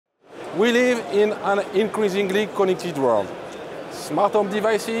We live in an increasingly connected world. Smart home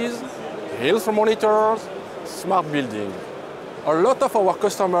devices, health monitors, smart building. A lot of our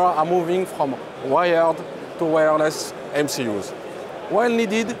customers are moving from wired to wireless MCUs, while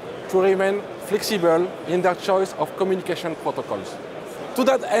needed to remain flexible in their choice of communication protocols. To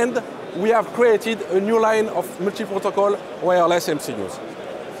that end, we have created a new line of multi-protocol wireless MCUs,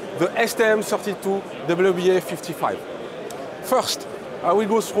 the STM32WBA5. First, I will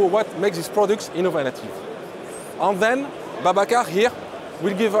go through what makes these products innovative. And then, Babacar here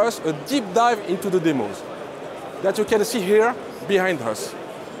will give us a deep dive into the demos that you can see here behind us.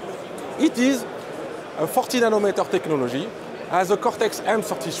 It is a 40 nanometer technology, has a Cortex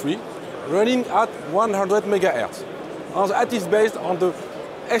M33 running at 100 MHz. And that is based on the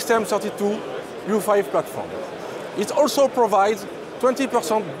STM32WBA5 platform. It also provides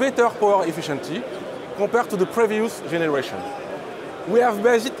 20% better power efficiency compared to the previous generation. We have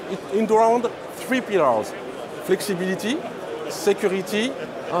based it in around 3 pillars: flexibility, security,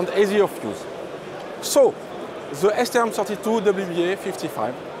 and easy of use. So, the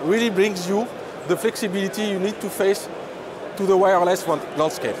STM32WBA5 really brings you the flexibility you need to face to the wireless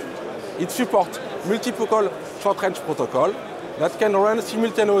landscape. It supports multiple short-range protocol that can run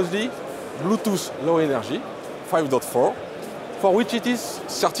simultaneously Bluetooth Low Energy 5.4, for which it is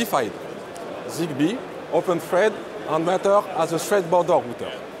certified, Zigbee, Open Thread, and Matter as a thread border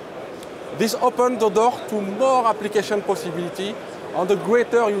router. This opens the door to more application possibility and a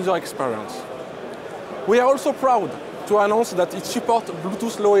greater user experience. We are also proud to announce that it supports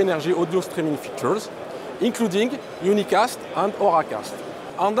Bluetooth Low Energy audio streaming features, including Unicast and Auracast.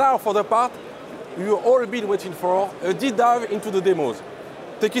 And now for the part you've all been waiting for, a deep dive into the demos.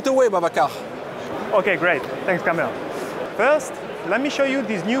 Take it away, Babacar. Okay, great. Thanks, Kamel. First, let me show you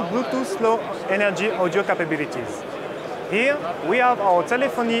these new Bluetooth Low Energy audio capabilities. Here, we have our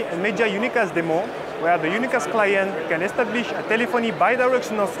telephony and media unicast demo, where the unicast client can establish a telephony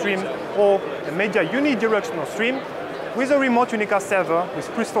bidirectional stream or a media unidirectional stream with a remote unicast server with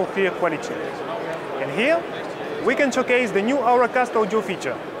crystal clear quality. And here, we can showcase the new Auracast audio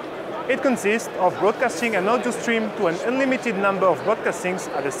feature. It consists of broadcasting an audio stream to an unlimited number of broadcastings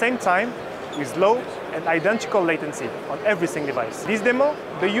at the same time with low and identical latency on every single device. This demo,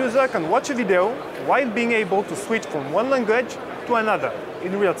 the user can watch a video while being able to switch from one language to another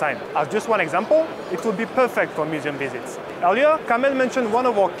in real time. As just one example, it would be perfect for museum visits. Earlier, Kamel mentioned one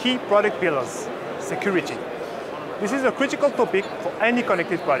of our key product pillars, security. This is a critical topic for any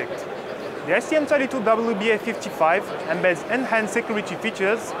connected product. The STM32WBA5 embeds enhanced security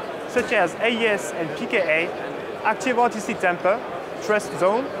features such as AES and PKA, active RTC temper, trust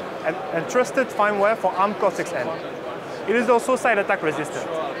zone, and trusted firmware for ARM Cortex M. It is also side attack resistant.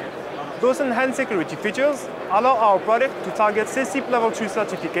 Those enhanced security features allow our product to target CCIP Level 3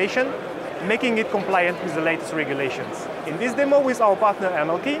 certification, making it compliant with the latest regulations. In this demo with our partner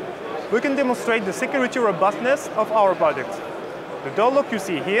MLK, we can demonstrate the security robustness of our product. The door lock you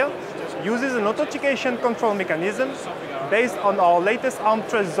see here uses an authentication control mechanism based on our latest ARM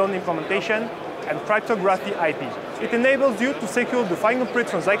Trust Zone implementation and cryptography IP. It enables you to secure the fingerprint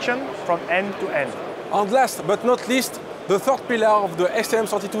transaction from end to end. And last but not least, the third pillar of the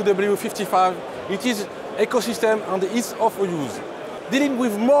STM32WBA5, it is ecosystem and ease of use. Dealing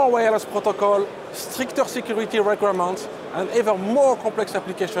with more wireless protocol, stricter security requirements, and ever more complex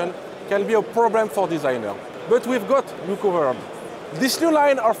applications can be a problem for designers. But we've got you covered. This new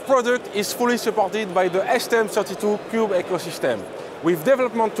line of product is fully supported by the STM32Cube ecosystem, with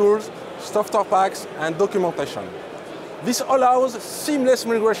development tools, software packs, and documentation. This allows seamless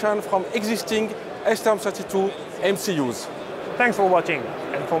migration from existing STM32 MCUs. Thanks for watching,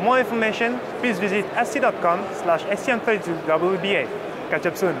 and for more information, please visit st.com/STM32WBA. Catch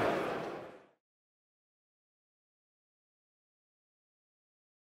up soon.